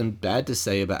have nothing bad to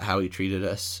say about how he treated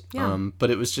us. Yeah.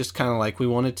 But it was just kind of like we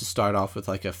wanted to start off with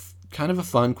like kind of a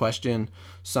fun question,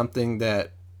 something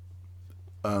that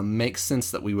makes sense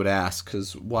that we would ask,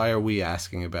 because why are we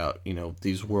asking about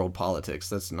these world politics?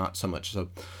 That's not so much. So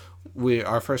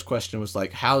our first question was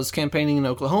like, how's campaigning in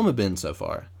Oklahoma been so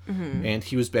far? And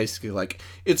he was basically like,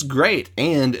 it's great,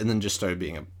 and then just started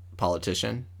being a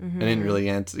politician and didn't really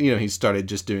answer. He started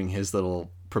just doing his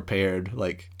little prepared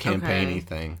like campaigny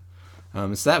thing. So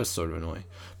that was sort of annoying,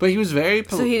 but he was very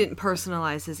so he didn't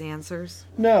personalize his answers.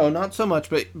 No, not so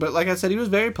much, but like I said, he was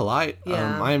very polite.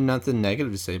 Yeah. I have nothing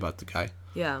negative to say about the guy.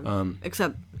 Yeah.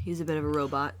 Except he's a bit of a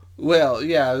robot. Well,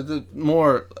 yeah. The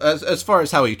more as far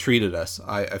as how he treated us,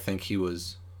 I think he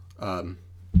was,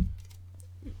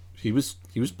 he was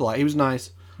polite. He was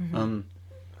nice.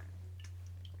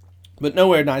 But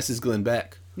nowhere nice as Glenn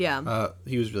Beck. Yeah.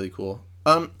 He was really cool.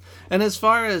 And as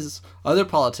far as other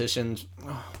politicians,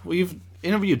 we've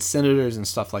interviewed senators and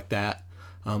stuff like that.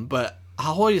 But I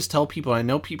always tell people, I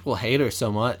know people hate her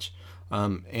so much.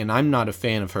 And I'm not a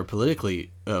fan of her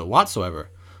politically whatsoever.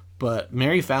 But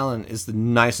Mary Fallon is the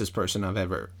nicest person I've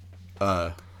ever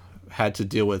had to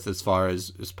deal with as far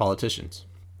as politicians.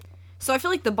 So I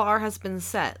feel like the bar has been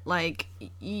set. Like,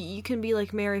 you can be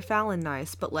like Mary Fallon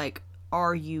nice, but like,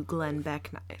 are you Glenn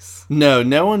Beck nice?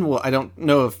 No one will. I don't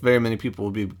know if very many people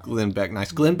will be Glenn Beck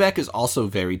nice. Glenn Beck is also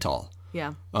very tall.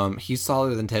 Yeah. He's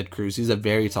taller than Ted Cruz. He's a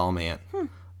very tall man.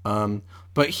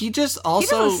 But he just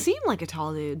also... He doesn't seem like a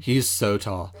tall dude. He's so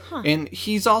tall. Huh. And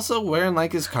he's also wearing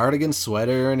like his cardigan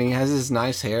sweater, and he has his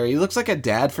nice hair. He looks like a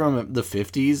dad from the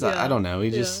 50s. Yeah. I don't know.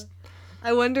 He just...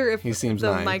 I wonder if he seems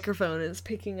the nice. Microphone is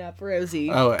picking up Rosie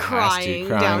crying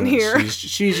down here.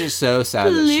 She's just so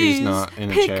sad that she's not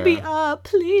in a chair. Pick me up.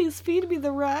 Please feed me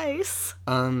the rice.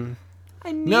 I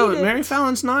need it. Mary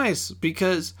Fallon's nice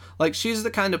because like she's the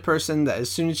kind of person that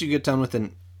as soon as you get done with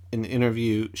an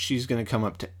interview, she's going to come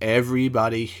up to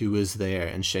everybody who is there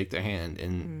and shake their hand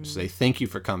and say thank you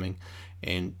for coming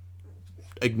and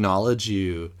acknowledge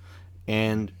you.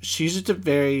 And she's just a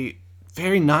very...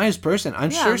 very nice person.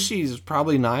 I'm sure she's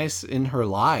probably nice in her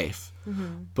life,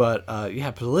 but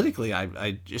politically,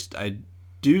 I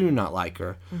do not like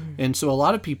her, and so a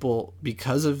lot of people,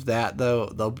 because of that,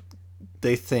 though,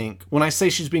 they think when I say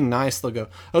she's being nice, they'll go,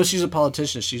 "Oh, she's a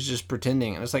politician. She's just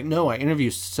pretending." And it's like, no, I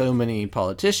interview so many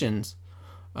politicians,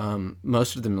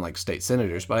 most of them like state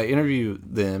senators, but I interview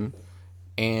them,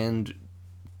 and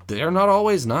they're not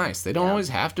always nice. They don't always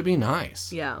have to be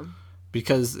nice. Yeah.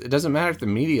 Because it doesn't matter if the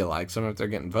media likes them, if they're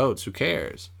getting votes, who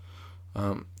cares?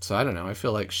 So I don't know. I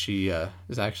feel like she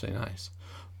is actually nice.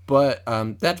 But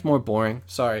that's more boring.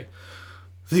 Sorry.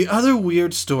 The other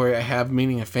weird story I have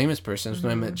meeting a famous person is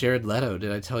when I met Jared Leto.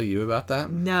 Did I tell you about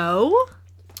that? No.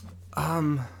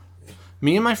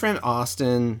 Me and my friend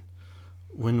Austin,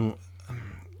 when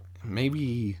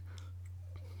maybe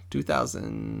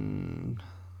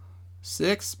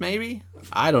 2006, maybe?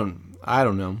 I don't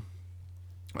know.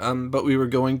 But we were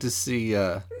going to see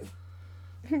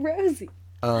Rosie.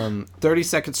 30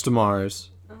 Seconds to Mars.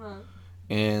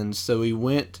 And so we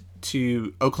went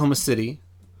to Oklahoma City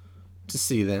to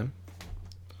see them.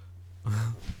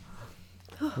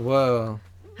 Whoa.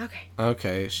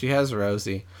 Okay, she has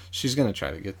Rosie. She's going to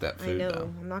try to get that food, I know.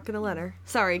 though. I'm not going to let her.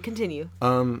 Sorry, continue.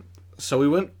 So we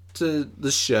went to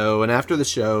the show, and after the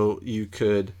show, you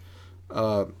could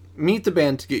meet the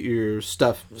band to get your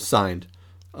stuff signed.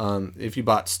 If you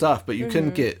bought stuff, but you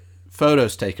couldn't get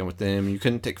photos taken with them. You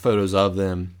couldn't take photos of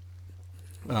them.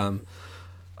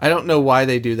 I don't know why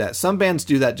they do that. Some bands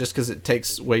do that just because it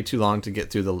takes way too long to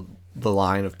get through the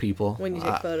line of people. When you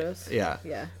take photos? Yeah.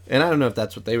 Yeah. And I don't know if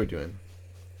that's what they were doing.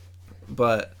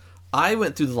 But I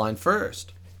went through the line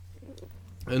first.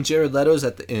 And Jared Leto's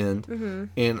at the end.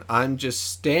 And I'm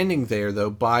just standing there, though,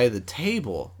 by the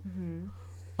table.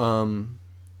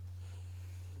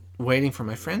 Waiting for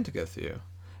my friend to go through.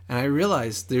 And I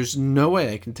realized there's no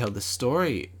way I can tell the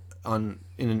story in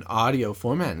an audio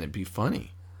format and it'd be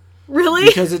funny. Really?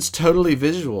 Because it's totally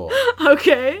visual.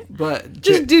 Okay. But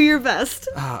just do your best.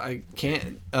 I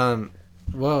can't.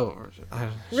 Whoa.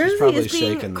 She's Rosie probably is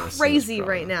being shaking this. crazy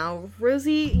right now.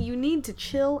 Rosie, you need to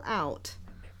chill out.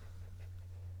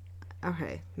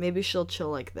 Okay, maybe she'll chill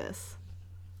like this.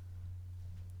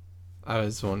 I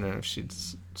was wondering if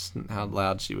how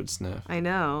loud she would sniff. I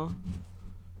know.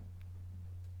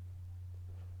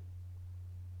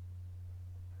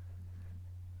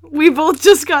 We both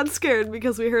just got scared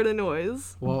because we heard a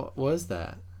noise. What was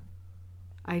that?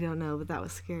 I don't know, but that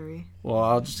was scary. Well,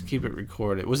 I'll just keep it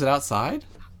recorded. Was it outside?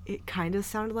 It kind of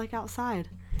sounded like outside.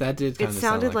 That did kind of sound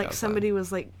sounded like outside. somebody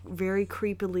was like very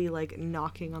creepily like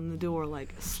knocking on the door,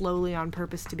 like slowly on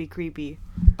purpose to be creepy.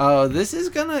 Oh, this is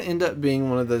gonna end up being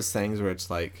one of those things where it's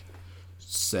like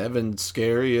 7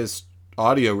 scariest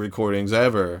audio recordings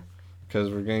ever. Because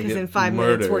we're gonna get in 5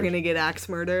 murdered. minutes we're gonna get axe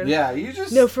murdered. Yeah, you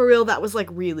just... No, for real, that was like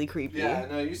really creepy. Yeah,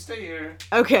 no, you stay here.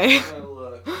 Okay. I'm gonna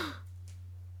look.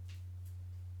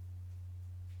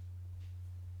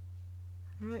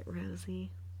 Alright,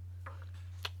 Rosie.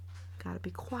 Gotta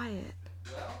be quiet.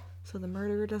 So the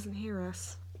murderer doesn't hear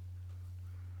us.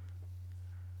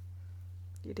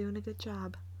 You're doing a good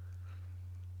job.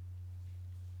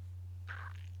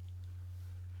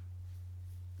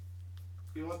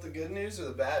 You want the good news or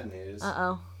the bad news?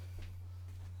 Uh-oh.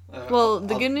 Well,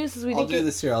 the good news is we I'll did do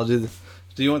this here. I'll do this.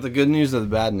 Do you want the good news or the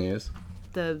bad news?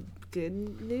 the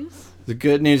good news? The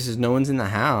good news is no one's in the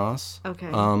house. Okay.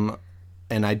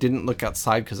 And I didn't look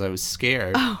outside because I was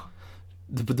scared. Oh.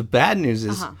 But the bad news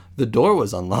is the door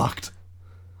was unlocked.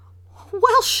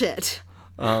 Well, shit.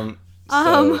 So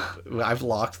I've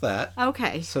locked that.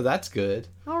 Okay. So that's good.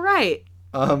 All right.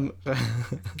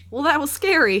 Well, that was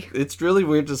scary. It's really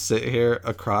weird to sit here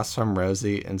across from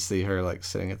Rosie and see her like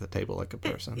sitting at the table like a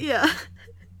person. Yeah.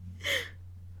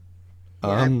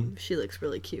 She looks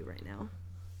really cute right now.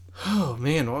 Oh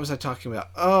man, what was I talking about?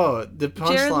 Oh, the Jared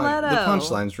punchline. Leto. The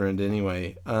punchline's ruined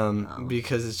anyway.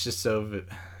 Because it's just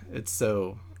it's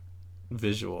so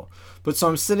visual. But so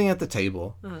I'm sitting at the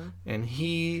table, and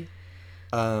he,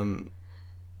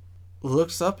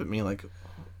 looks up at me like,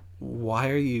 "Why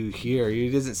are you here?" He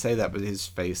doesn't say that, but his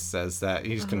face says that.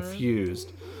 He's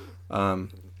confused.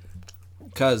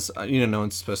 Because no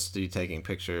one's supposed to be taking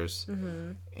pictures,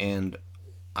 and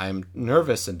I'm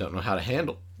nervous and don't know how to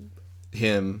handle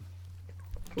him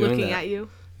doing Looking that. at you.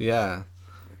 Yeah.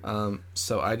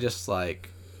 So I just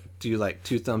do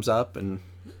 2 thumbs up and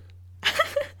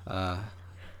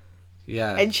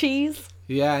yeah. And cheese.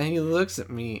 Yeah, and he looks at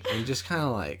me and just kind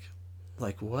of like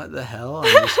what the hell? And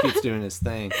he just keeps doing his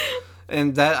thing.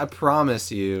 And that, I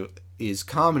promise you, is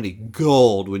comedy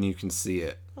gold when you can see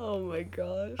it. Oh my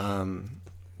gosh.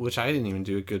 Which I didn't even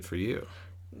do it good for you.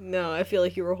 No, I feel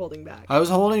like you were holding back. I was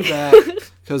holding back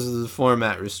because of the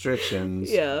format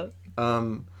restrictions. Yeah.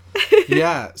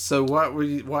 Yeah, so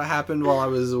what happened while I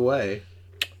was away?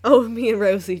 Oh, me and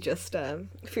Rosie just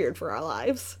feared for our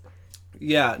lives.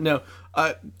 Yeah, no,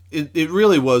 it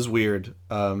really was weird.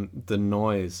 The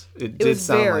noise. It did was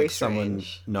sound very like someone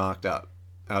strange. knocked out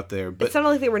there, It but sounded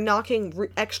like they were knocking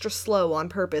extra slow on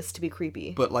purpose to be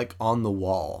creepy. like on the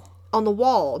wall. On the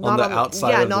wall, not the on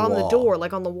outside yeah, of the not on wall. the door,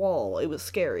 like on the wall. It was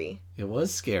scary. It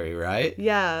was scary, right?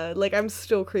 Yeah, like I'm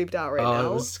still creeped out right now.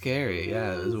 Oh, it was scary.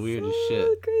 Yeah, it was weird as So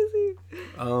shit. crazy.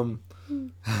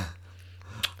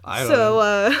 I don't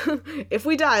know. So, if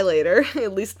we die later,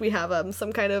 at least we have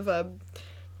some kind of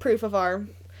proof of our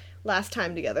last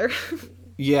time together.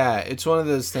 Yeah, it's one of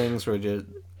those things where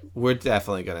we're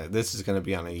definitely this is gonna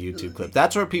be on a YouTube clip.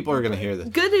 That's where people are gonna hear this.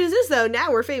 Good news is though, now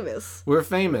we're famous. We're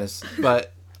famous,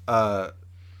 but I'd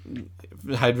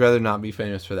rather not be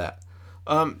famous for that.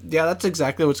 Yeah, that's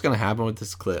exactly what's gonna happen with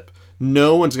this clip.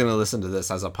 No one's gonna listen to this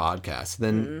as a podcast.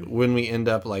 Then when we end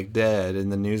up dead in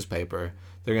the newspaper,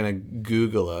 they're gonna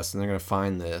Google us and they're gonna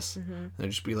find this. And they'll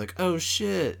just be like, "Oh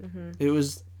shit, it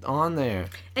was on there."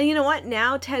 And you know what?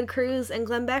 Now Ted Cruz and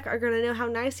Glenn Beck are gonna know how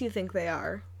nice you think they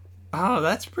are. Oh,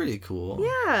 that's pretty cool.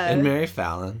 Yeah. And Mary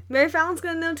Fallon. Mary Fallon's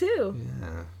gonna know too.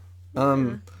 Yeah.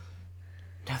 And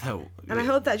I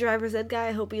hope that driver's ed guy,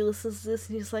 I hope he listens to this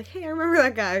and he's like, hey, I remember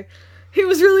that guy. He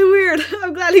was really weird.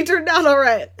 I'm glad he turned out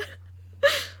alright.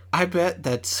 I bet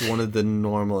that's one of the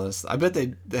normalest. I bet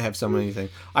they have so many things.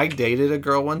 I dated a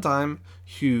girl one time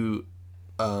who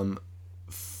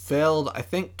failed, I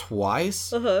think,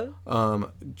 twice.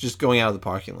 Just going out of the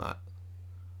parking lot.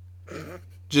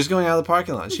 Just going out of the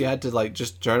parking lot. She had to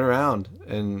just turn around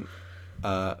and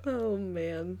Oh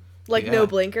man. Like Yeah. no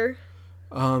blinker?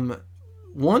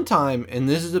 one time, and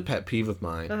this is a pet peeve of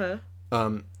mine.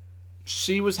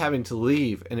 She was having to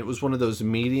leave, and it was one of those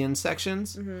median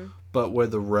sections, but where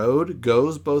the road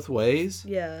goes both ways.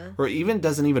 Yeah. Or even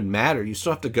doesn't even matter. You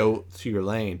still have to go to your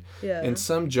lane. Yeah. And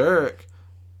some jerk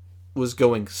was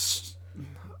going,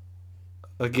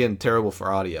 again, terrible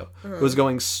for audio, was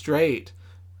going straight,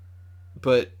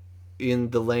 but in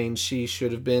the lane she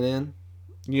should have been in.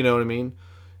 You know what I mean?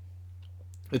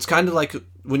 It's kind of like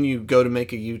when you go to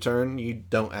make a U-turn, you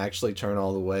don't actually turn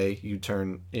all the way. You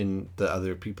turn in the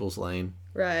other people's lane.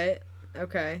 Right.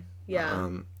 Okay. Yeah.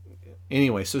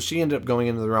 Anyway, so she ended up going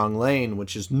into the wrong lane,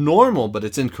 which is normal, but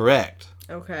it's incorrect.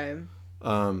 Okay.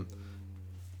 Um,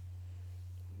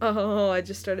 Oh, I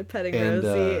just started petting and,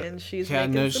 Rosie, and she's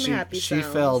making some happy she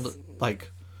sounds. failed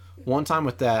one time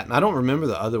with that, and I don't remember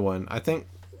the other one. I think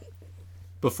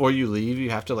before you leave, you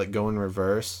have to go in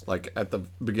reverse, at the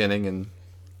beginning, and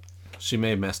she may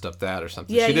have messed up that or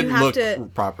something. Yeah, she you didn't have look to-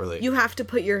 properly. You have to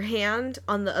put your hand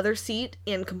on the other seat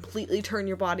and completely turn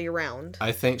your body around.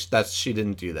 I think she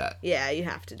didn't do that. Yeah, you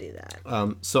have to do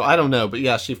that. So I don't know, but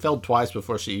yeah, she failed twice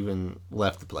before she even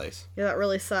left the place. Yeah, that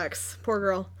really sucks. Poor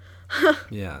girl.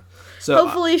 Yeah. So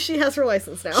Hopefully she has her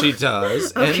license now. she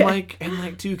does, Okay.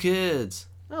 and 2 kids.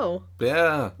 Oh,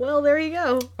 Yeah. well, there you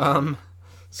go. Good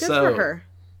So for her.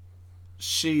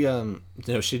 she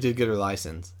she did get her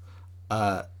license.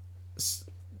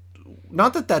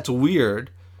 Not that that's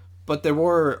weird, but there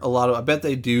were a lot of, I bet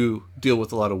they do deal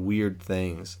with a lot of weird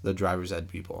things, the driver's ed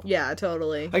people. Yeah,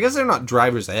 totally. I guess they're not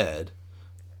driver's ed.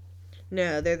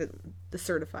 No, they're the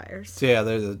certifiers. So yeah,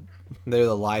 they're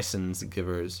the license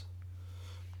givers.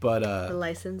 But The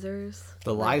licensors.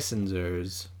 the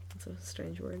licensors, That's a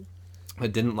strange word. I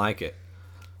didn't like it.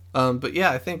 But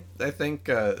yeah, I think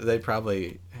they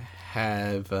probably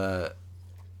have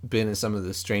been in some of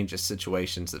the strangest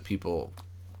situations that people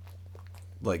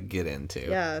like get into.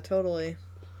 Yeah, totally.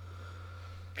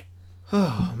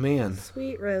 Oh man.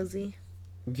 Sweet Rosie.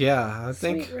 Yeah, I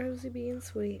think Sweet Rosie being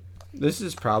sweet. this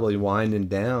is probably winding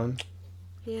down.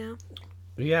 Yeah.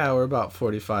 Yeah, we're about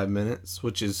 45 minutes,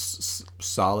 which is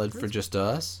solid for just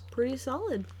us. Pretty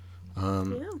solid.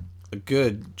 Yeah. A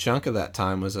good chunk of that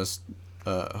time was us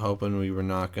hoping we were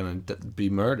not going to be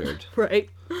murdered Right.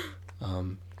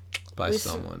 by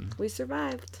someone. We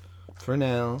survived. For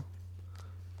now.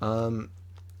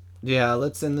 Yeah,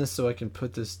 let's end this so I can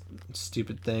put this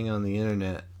stupid thing on the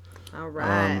internet. All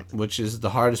right. Which is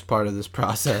the hardest part of this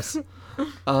process.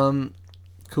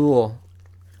 Cool.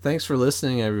 Thanks for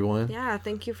listening, everyone. Yeah,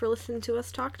 thank you for listening to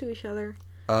us talk to each other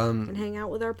and hang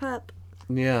out with our pup.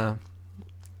 Yeah.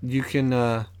 You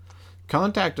can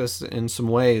contact us in some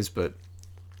ways, but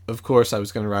of course I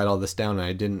was going to write all this down and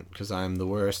I didn't because I'm the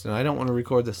worst and I don't want to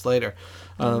record this later.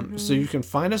 So you can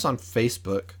find us on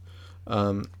Facebook,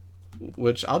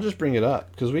 which I'll just bring it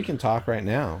up because we can talk right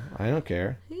now. I don't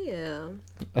care. Yeah.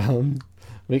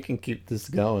 We can keep this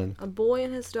going. A boy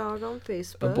and his dog on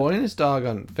Facebook. A boy and his dog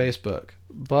on Facebook.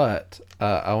 But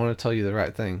I want to tell you the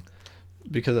right thing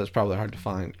because that's probably hard to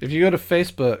find. If you go to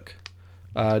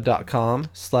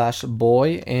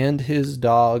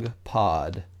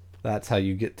facebook.com/boyandhisdogpod, that's how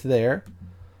you get to there.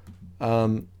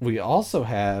 We also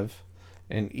have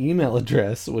an email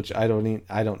address, which I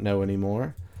don't know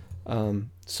anymore.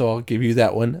 So I'll give you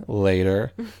that one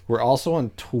later. We're also on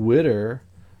Twitter.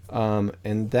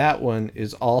 And that one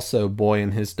is also Boy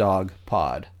and His Dog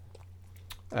Pod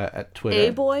at Twitter. A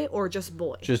boy or just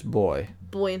boy? Just boy.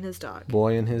 Boy and his dog.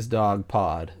 Boy and His Dog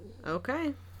Pod.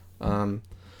 Okay.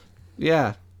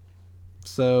 Yeah.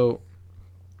 So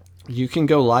you can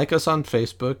go like us on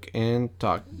Facebook and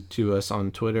talk to us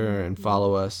on Twitter and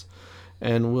follow us,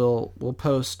 and we'll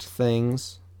post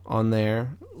things on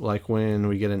there, like when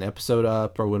we get an episode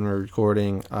up or when we're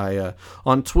recording.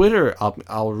 On Twitter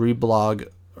I'll reblog.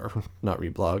 Or not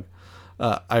reblog.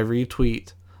 I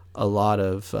retweet a lot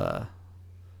of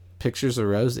pictures of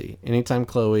Rosie. Anytime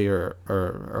Chloe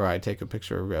or I take a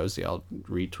picture of Rosie, I'll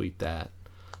retweet that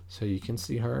so you can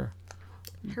see her.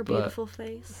 Her beautiful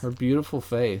face. Her beautiful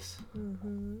face.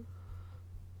 Mm-hmm.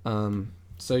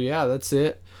 So yeah, that's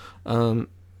it.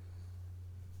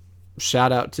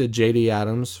 Shout out to JD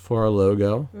Adams for our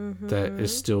logo. Mm-hmm. That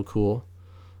is still cool.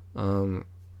 And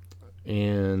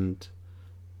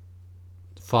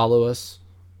follow us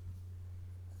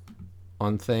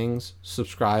on things.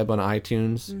 Subscribe on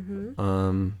iTunes.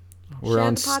 Mm-hmm. We're Share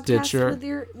on the podcast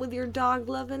Stitcher with your dog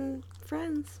loving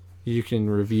friends. You can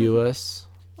review us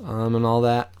and all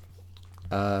that.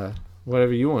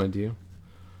 Whatever you want to do.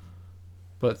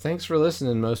 But thanks for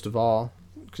listening most of all,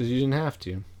 because you didn't have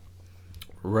to.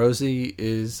 Rosie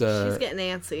is... she's getting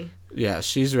antsy. Yeah,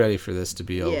 she's ready for this to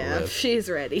be over with. Yeah, she's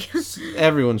ready.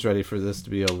 Everyone's ready for this to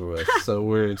be over with.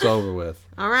 So it's over with.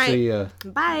 All right. See ya.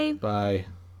 Bye. Bye.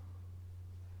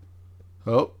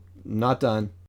 Oh, not done.